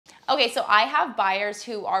Okay, so I have buyers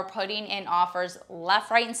who are putting in offers left,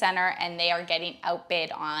 right, and center, and they are getting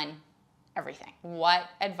outbid on everything. What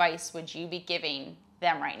advice would you be giving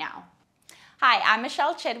them right now? Hi, I'm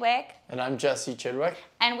Michelle Chidwick. And I'm Jesse Chidwick.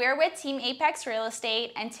 And we're with Team Apex Real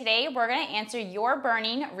Estate, and today we're going to answer your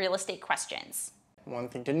burning real estate questions. One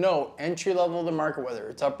thing to note, entry level of the market, whether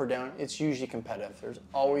it's up or down, it's usually competitive. There's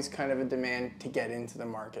always kind of a demand to get into the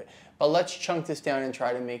market. But let's chunk this down and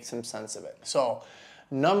try to make some sense of it. So,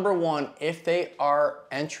 number one, if they are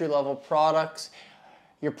entry level products,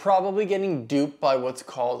 you're probably getting duped by what's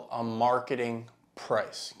called a marketing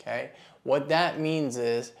price, okay? What that means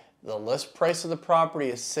is the list price of the property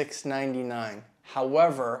is $699.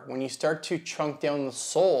 However, when you start to chunk down the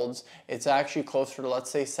solds, it's actually closer to,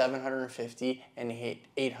 let's say, $750,000 and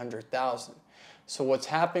 $800,000. So what's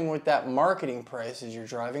happening with that marketing price is you're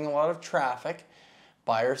driving a lot of traffic.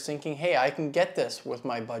 Buyers thinking, hey, I can get this with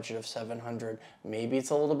my budget of $700,000. Maybe it's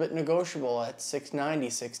a little bit negotiable at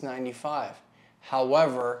 $690,000, $695,000.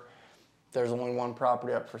 However, there's only one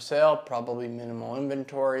property up for sale, probably minimal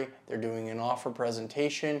inventory. They're doing an offer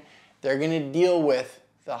presentation. They're going to deal with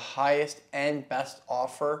the highest and best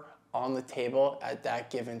offer on the table at that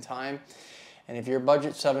given time. And if your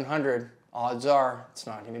budget's $700,000, odds are it's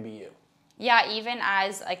not going to be you. Yeah, even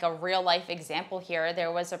as like a real life example here,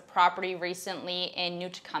 there was a property recently in New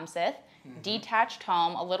Tecumseth, detached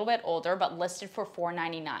home, a little bit older, but listed for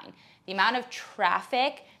 $499. The amount of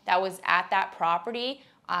traffic that was at that property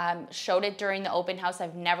showed it during the open house.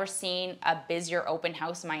 I've never seen a busier open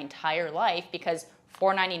house in my entire life because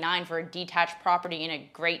 $499 for a detached property in a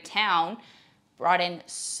great town brought in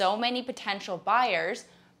so many potential buyers.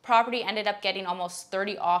 Property ended up getting almost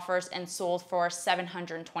 30 offers and sold for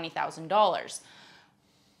 $720,000.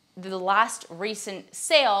 The last recent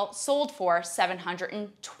sale sold for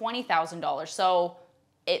 $720,000. So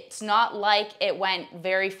it's not like it went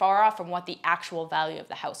very far off from what the actual value of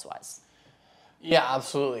the house was. Yeah,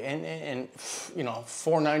 absolutely. And you know,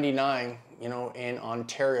 $499, you know, in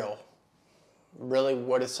Ontario, really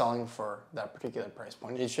what is selling for that particular price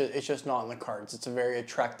point. It's just not in the cards. It's a very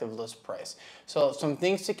attractive list price. So some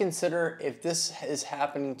things to consider if this is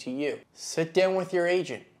happening to you. Sit down with your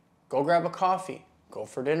agent. Go grab a coffee. Go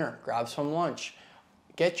for dinner. Grab some lunch.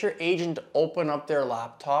 Get your agent to open up their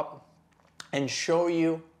laptop and show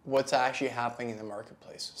you what's actually happening in the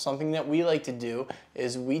marketplace. Something that we like to do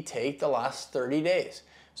is we take the last 30 days.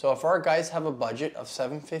 So if our guys have a budget of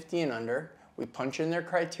 $750 and under, we punch in their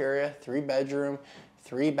criteria: 3-bedroom,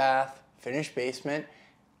 3-bath, finished basement.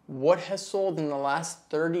 What has sold in the last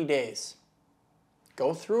 30 days?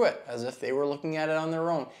 Go through it as if they were looking at it on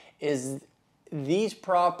their own. Is these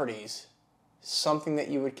properties something that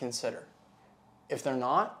you would consider? If they're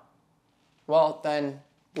not, well, then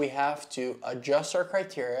we have to adjust our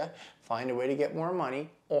criteria, find a way to get more money,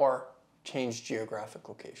 or change geographic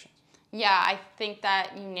locations. Yeah, I think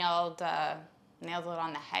that you nailed it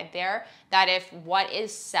on the head there, that if what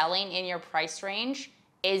is selling in your price range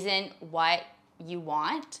isn't what you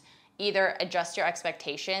want, either adjust your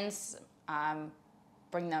expectations,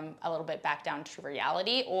 bring them a little bit back down to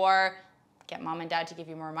reality, or get mom and dad to give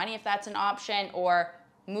you more money if that's an option, or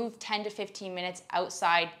move 10 to 15 minutes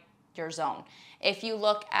outside your zone. If you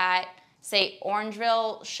look at, say,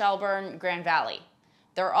 Orangeville, Shelburne, Grand Valley,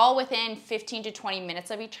 they're all within 15 to 20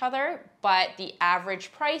 minutes of each other, but the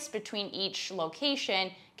average price between each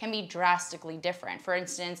location can be drastically different. For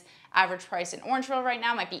instance, average price in Orangeville right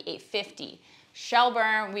now might be $850.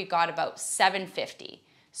 Shelburne, we got about $750.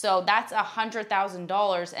 So that's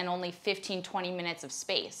 $100,000 and only 15, 20 minutes of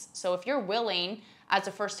space. So if you're willing, as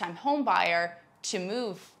a first-time home buyer, to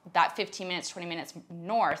move that 15 minutes, 20 minutes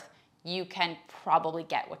north, you can probably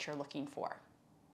get what you're looking for.